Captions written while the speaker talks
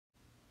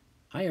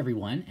Hi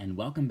everyone, and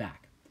welcome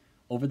back.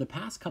 Over the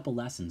past couple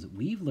lessons,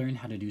 we've learned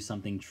how to do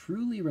something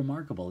truly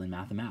remarkable in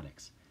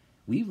mathematics.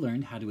 We've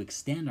learned how to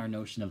extend our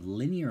notion of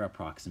linear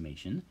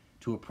approximation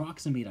to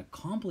approximate a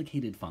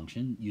complicated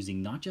function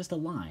using not just a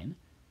line,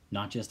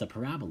 not just a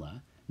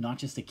parabola, not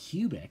just a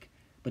cubic,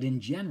 but in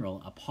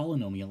general a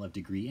polynomial of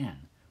degree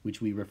n,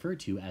 which we refer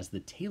to as the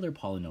Taylor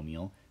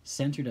polynomial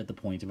centered at the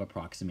point of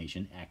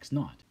approximation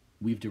x0.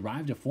 We've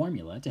derived a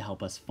formula to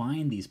help us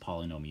find these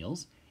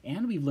polynomials,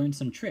 and we've learned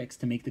some tricks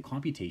to make the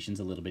computations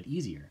a little bit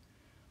easier.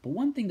 But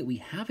one thing that we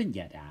haven't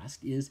yet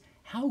asked is,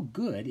 how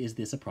good is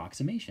this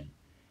approximation?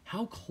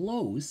 How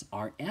close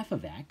are f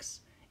of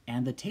x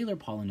and the Taylor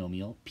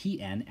polynomial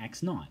Pn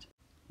x0?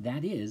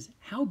 That is,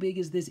 how big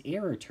is this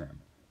error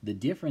term, the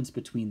difference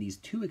between these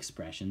two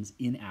expressions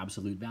in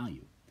absolute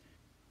value?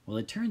 Well,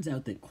 it turns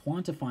out that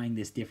quantifying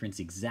this difference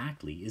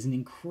exactly is an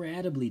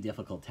incredibly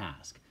difficult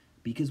task,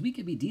 because we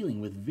could be dealing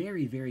with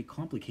very, very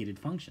complicated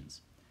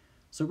functions.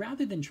 So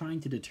rather than trying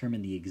to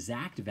determine the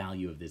exact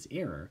value of this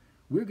error,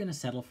 we're going to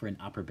settle for an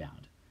upper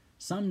bound,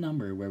 some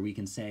number where we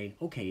can say,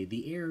 okay,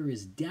 the error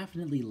is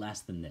definitely less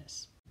than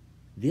this.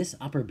 This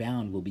upper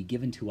bound will be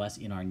given to us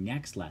in our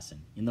next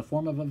lesson in the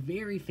form of a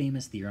very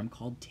famous theorem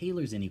called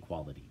Taylor's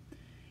inequality.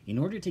 In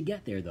order to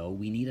get there, though,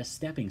 we need a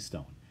stepping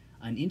stone,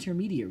 an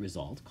intermediate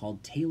result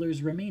called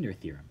Taylor's remainder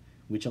theorem,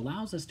 which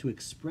allows us to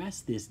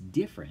express this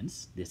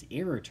difference, this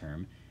error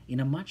term, in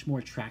a much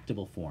more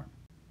tractable form.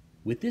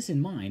 With this in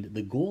mind,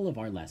 the goal of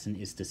our lesson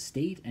is to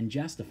state and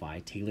justify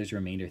Taylor's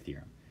remainder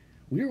theorem.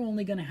 We're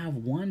only going to have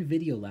one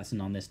video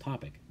lesson on this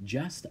topic,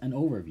 just an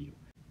overview.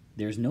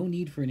 There's no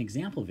need for an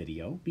example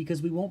video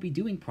because we won't be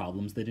doing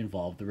problems that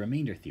involve the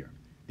remainder theorem.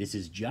 This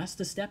is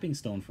just a stepping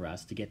stone for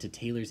us to get to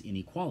Taylor's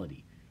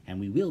inequality, and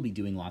we will be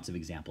doing lots of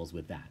examples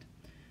with that.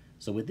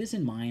 So with this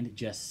in mind,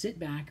 just sit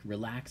back,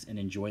 relax, and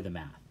enjoy the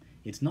math.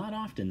 It's not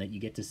often that you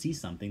get to see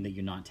something that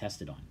you're not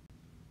tested on.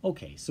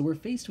 Okay, so we're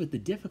faced with the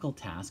difficult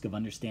task of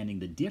understanding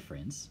the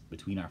difference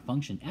between our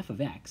function f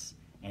of x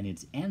and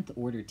its nth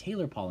order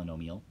Taylor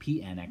polynomial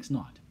Pn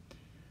x0.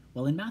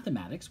 Well, in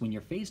mathematics, when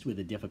you're faced with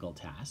a difficult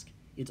task,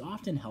 it's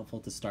often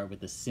helpful to start with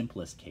the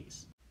simplest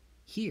case.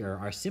 Here,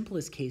 our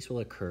simplest case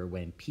will occur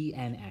when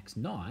Pn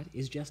x0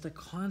 is just a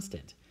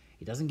constant.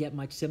 It doesn't get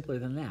much simpler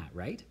than that,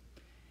 right?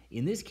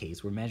 In this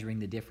case, we're measuring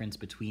the difference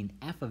between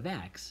f of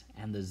x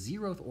and the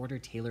 0th order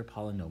Taylor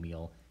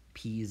polynomial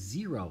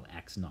P0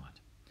 x0.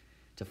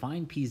 To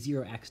find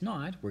P0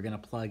 x0, we're going to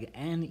plug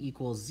n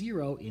equals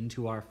 0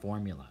 into our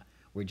formula.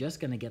 We're just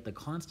going to get the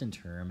constant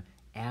term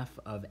f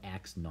of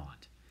x0.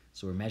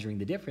 So we're measuring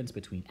the difference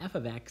between f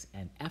of x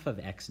and f of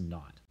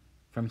x0.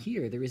 From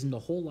here, there isn't a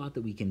whole lot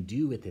that we can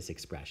do with this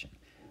expression,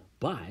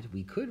 but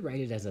we could write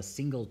it as a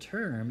single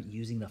term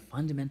using the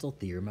fundamental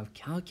theorem of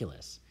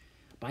calculus.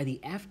 By the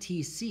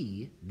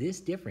FTC, this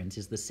difference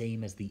is the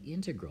same as the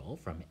integral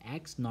from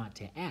x0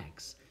 to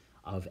x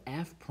of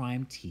f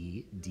prime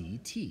t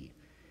dt.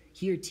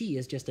 Here t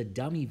is just a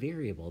dummy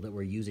variable that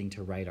we're using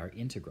to write our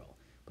integral.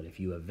 But if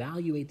you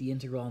evaluate the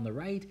integral on the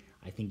right,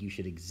 I think you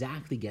should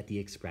exactly get the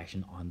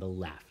expression on the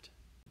left.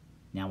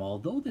 Now,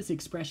 although this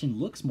expression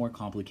looks more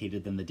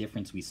complicated than the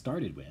difference we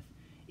started with,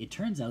 it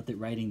turns out that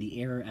writing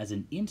the error as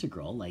an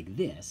integral like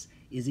this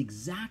is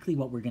exactly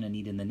what we're going to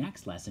need in the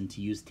next lesson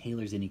to use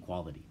Taylor's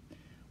inequality.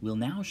 We'll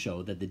now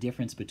show that the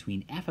difference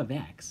between f of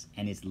x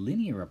and its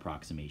linear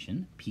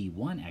approximation,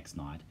 P1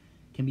 x0,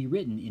 can be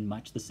written in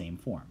much the same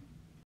form.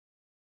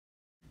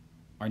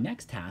 Our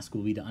next task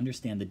will be to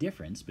understand the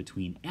difference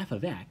between f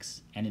of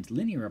x and its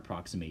linear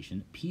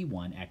approximation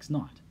P1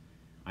 x0.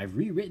 I've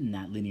rewritten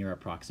that linear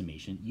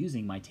approximation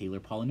using my Taylor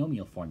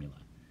polynomial formula.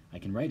 I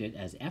can write it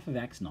as f of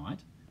x0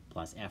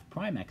 plus f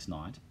prime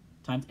x0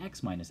 times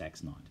x minus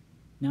x0.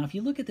 Now if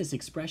you look at this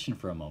expression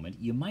for a moment,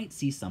 you might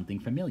see something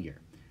familiar.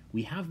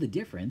 We have the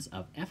difference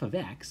of f of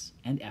x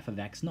and f of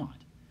x0.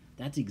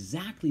 That's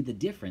exactly the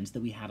difference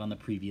that we had on the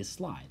previous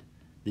slide.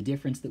 The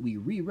difference that we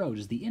rewrote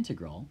as the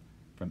integral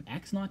from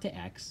x0 to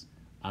x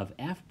of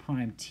f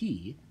prime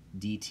t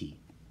dt.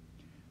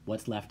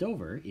 What's left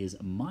over is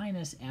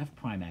minus f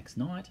prime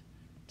x0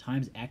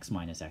 times x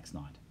minus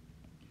x0.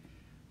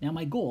 Now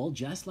my goal,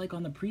 just like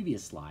on the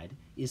previous slide,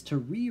 is to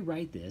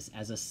rewrite this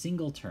as a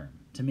single term,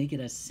 to make it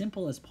as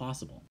simple as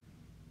possible.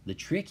 The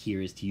trick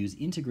here is to use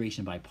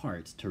integration by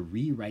parts to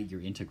rewrite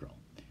your integral.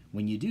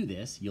 When you do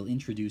this, you'll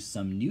introduce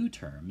some new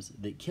terms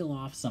that kill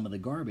off some of the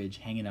garbage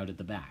hanging out at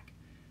the back.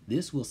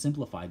 This will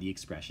simplify the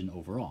expression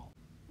overall.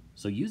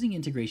 So using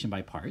integration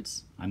by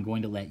parts, I'm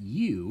going to let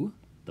u,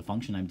 the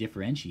function I'm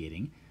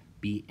differentiating,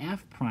 be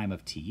f prime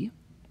of t,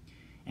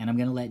 and I'm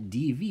going to let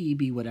dv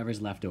be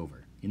whatever's left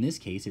over. In this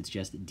case, it's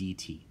just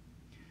dt.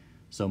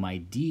 So my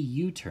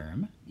du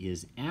term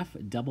is f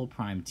double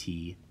prime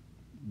t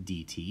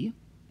dt,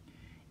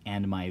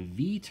 and my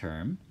v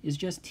term is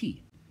just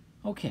t.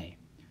 Okay,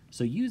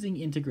 so using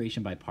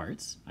integration by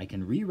parts, I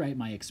can rewrite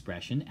my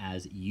expression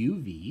as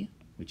uv,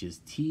 which is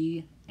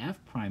t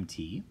f prime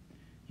t,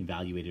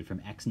 evaluated from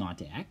x0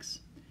 to x,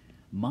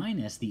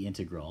 minus the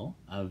integral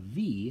of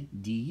v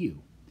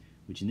du,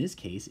 which in this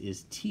case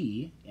is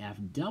t f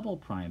double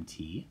prime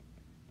t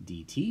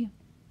dt.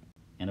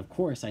 And of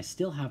course, I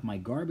still have my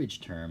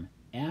garbage term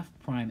f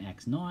prime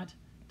x naught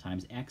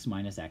times x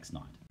minus x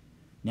naught.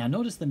 Now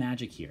notice the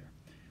magic here.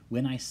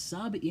 When I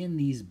sub in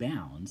these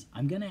bounds,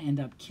 I'm going to end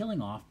up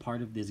killing off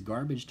part of this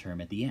garbage term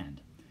at the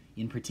end.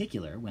 In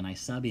particular, when I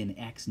sub in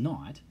x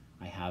naught,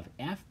 I have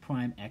f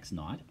prime x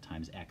naught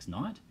times x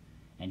naught,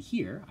 and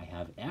here I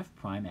have f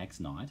prime x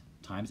naught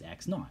times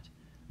x naught.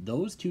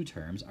 Those two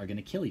terms are going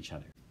to kill each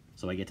other.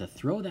 So I get to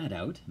throw that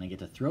out, and I get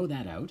to throw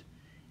that out,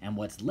 and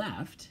what's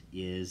left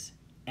is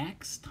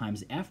x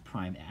times f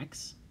prime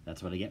x,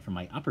 that's what I get from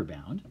my upper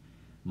bound,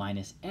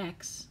 minus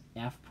x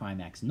f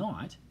prime x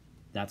naught,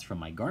 that's from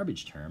my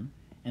garbage term,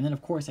 and then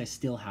of course I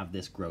still have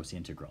this gross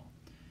integral.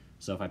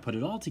 So if I put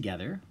it all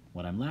together,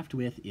 what I'm left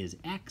with is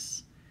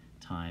x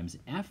times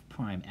f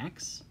prime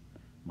x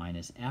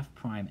minus f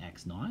prime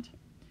x naught,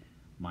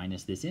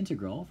 minus this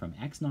integral from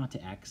x naught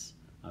to x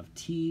of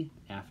t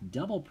f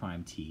double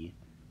prime t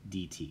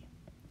dt.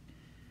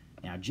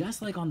 Now,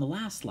 just like on the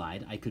last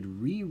slide, I could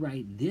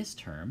rewrite this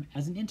term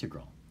as an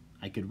integral.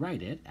 I could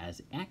write it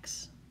as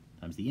x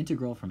times the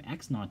integral from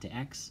x naught to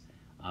x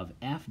of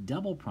f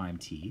double prime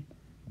t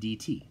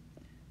dt.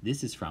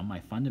 This is from my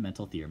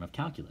fundamental theorem of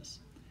calculus.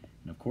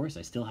 And of course,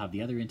 I still have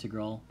the other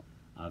integral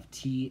of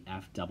t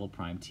f double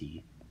prime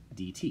t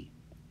dt.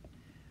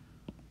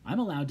 I'm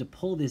allowed to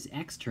pull this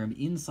x term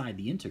inside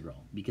the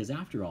integral, because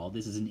after all,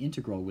 this is an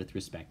integral with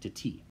respect to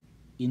t.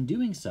 In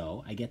doing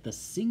so, I get the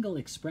single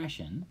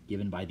expression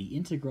given by the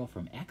integral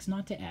from x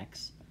naught to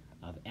x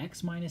of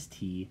x minus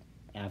t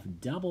f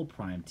double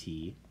prime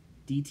t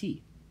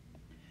dt.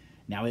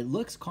 Now it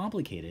looks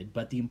complicated,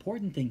 but the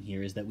important thing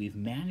here is that we've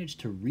managed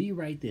to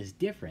rewrite this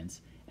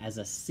difference as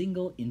a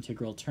single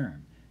integral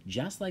term,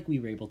 just like we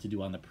were able to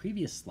do on the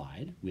previous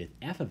slide with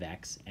f of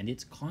x and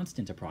its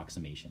constant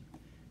approximation.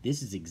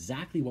 This is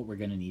exactly what we're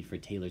going to need for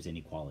Taylor's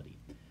inequality.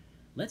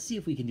 Let's see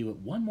if we can do it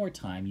one more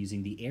time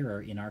using the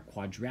error in our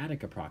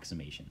quadratic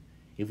approximation.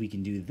 If we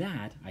can do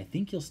that, I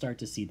think you'll start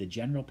to see the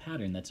general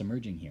pattern that's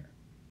emerging here.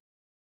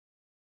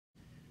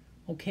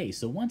 Okay,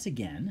 so once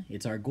again,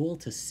 it's our goal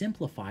to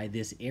simplify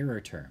this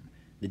error term,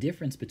 the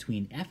difference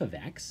between f of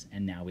x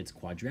and now its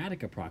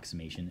quadratic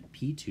approximation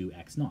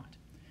p2x naught.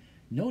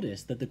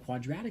 Notice that the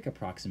quadratic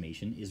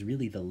approximation is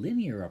really the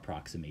linear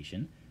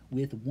approximation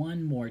with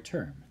one more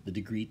term, the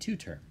degree 2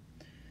 term.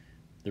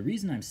 The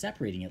reason I'm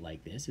separating it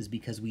like this is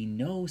because we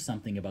know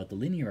something about the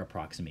linear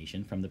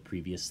approximation from the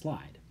previous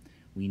slide.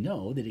 We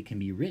know that it can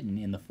be written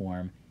in the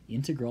form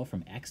integral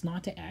from x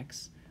naught to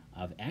x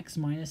of x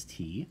minus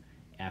t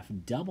f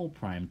double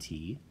prime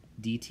t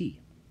dt.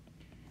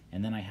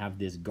 And then I have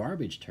this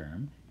garbage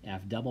term,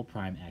 f double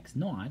prime x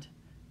naught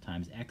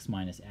times x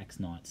minus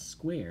x naught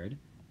squared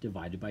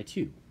divided by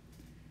 2.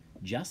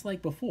 Just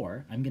like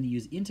before, I'm going to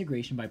use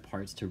integration by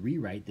parts to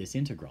rewrite this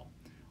integral.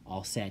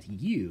 I'll set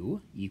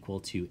u equal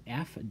to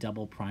f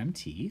double prime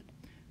t,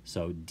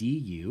 so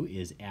du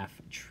is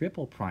f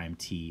triple prime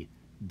t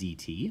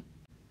dt,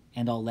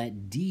 and I'll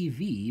let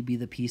dv be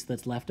the piece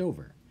that's left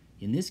over.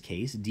 In this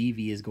case,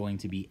 dv is going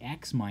to be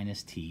x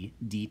minus t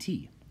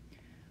dt.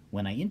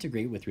 When I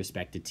integrate with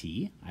respect to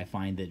t, I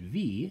find that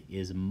v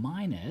is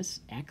minus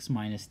x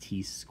minus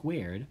t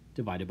squared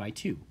divided by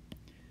 2.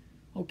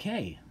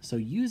 Okay, so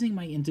using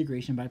my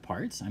integration by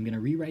parts, I'm going to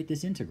rewrite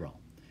this integral.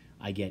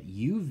 I get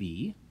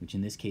uv, which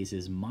in this case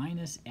is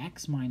minus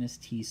x minus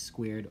t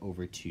squared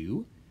over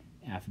 2,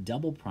 f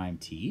double prime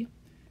t,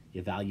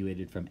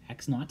 evaluated from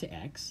x naught to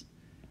x,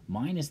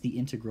 minus the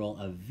integral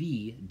of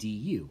v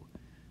du.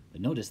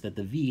 But notice that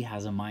the v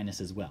has a minus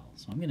as well,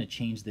 so I'm going to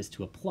change this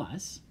to a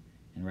plus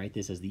and write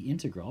this as the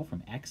integral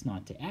from x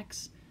naught to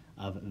x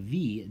of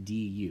v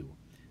du.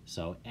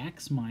 So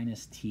x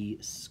minus t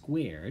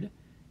squared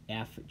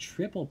f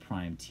triple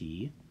prime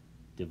t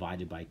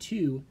divided by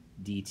 2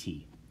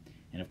 dt.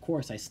 And of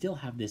course, I still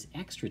have this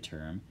extra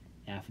term,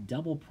 f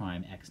double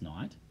prime x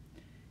naught,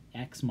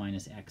 x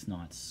minus x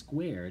naught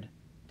squared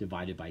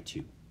divided by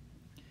 2.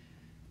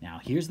 Now,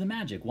 here's the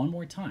magic one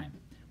more time.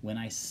 When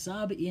I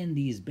sub in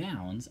these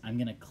bounds, I'm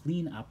going to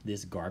clean up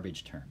this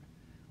garbage term.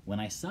 When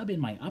I sub in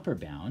my upper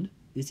bound,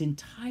 this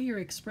entire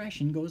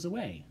expression goes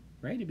away,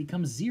 right? It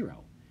becomes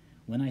 0.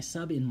 When I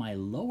sub in my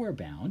lower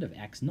bound of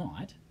x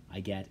naught, I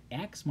get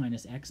x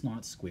minus x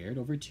naught squared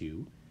over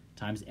 2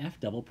 times f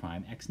double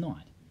prime x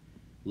naught.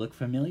 Look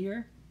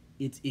familiar?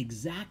 It's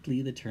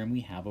exactly the term we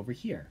have over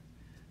here.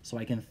 So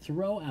I can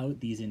throw out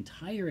these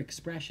entire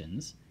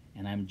expressions,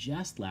 and I'm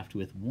just left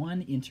with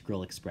one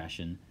integral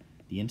expression,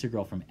 the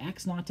integral from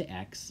x naught to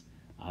x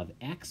of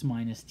x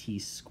minus t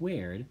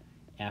squared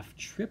f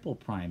triple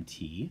prime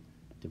t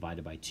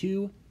divided by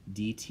 2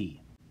 dt.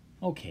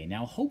 Okay,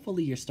 now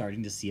hopefully you're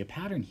starting to see a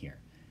pattern here.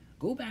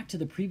 Go back to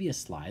the previous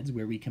slides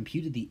where we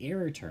computed the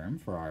error term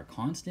for our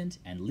constant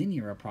and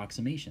linear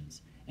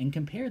approximations, and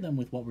compare them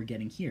with what we're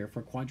getting here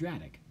for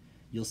quadratic.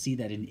 You'll see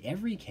that in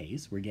every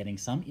case, we're getting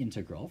some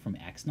integral from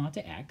x naught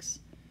to x,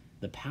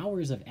 the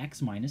powers of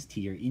x minus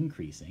t are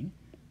increasing,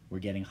 we're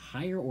getting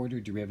higher order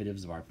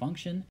derivatives of our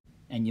function,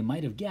 and you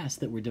might have guessed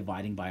that we're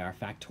dividing by our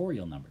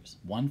factorial numbers,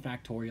 1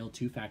 factorial,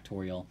 2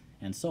 factorial,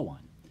 and so on.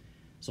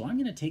 So I'm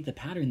going to take the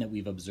pattern that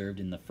we've observed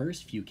in the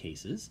first few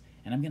cases,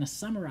 and I'm going to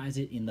summarize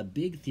it in the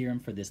big theorem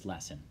for this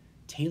lesson,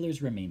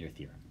 Taylor's remainder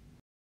theorem.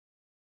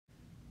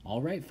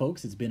 All right,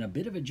 folks, it's been a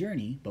bit of a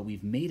journey, but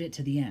we've made it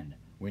to the end.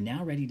 We're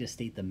now ready to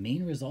state the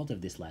main result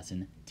of this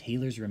lesson,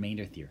 Taylor's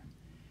remainder theorem.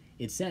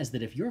 It says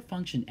that if your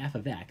function f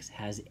of x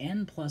has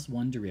n plus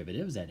 1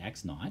 derivatives at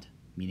x naught,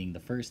 meaning the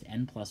first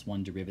n plus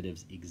 1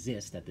 derivatives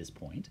exist at this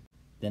point,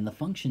 then the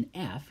function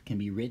f can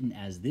be written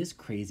as this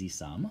crazy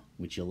sum,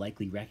 which you'll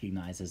likely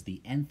recognize as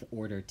the nth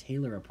order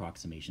Taylor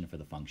approximation for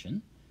the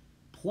function,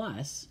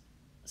 plus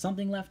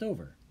something left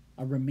over,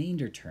 a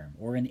remainder term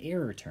or an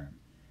error term.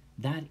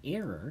 That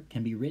error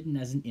can be written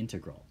as an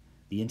integral,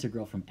 the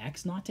integral from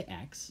x naught to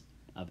x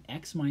of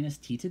x minus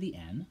t to the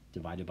n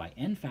divided by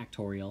n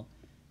factorial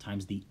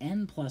times the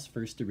n plus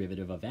first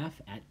derivative of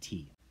f at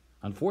t.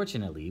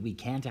 Unfortunately, we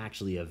can't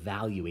actually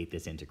evaluate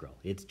this integral.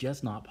 It's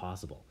just not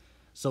possible.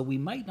 So we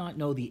might not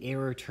know the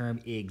error term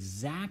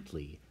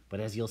exactly, but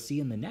as you'll see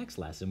in the next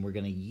lesson, we're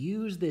going to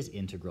use this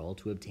integral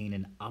to obtain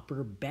an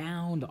upper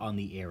bound on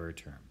the error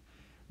term.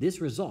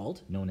 This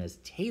result, known as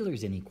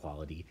Taylor's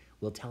inequality,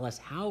 will tell us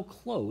how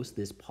close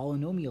this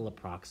polynomial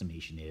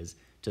approximation is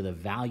to the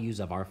values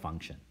of our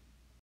function.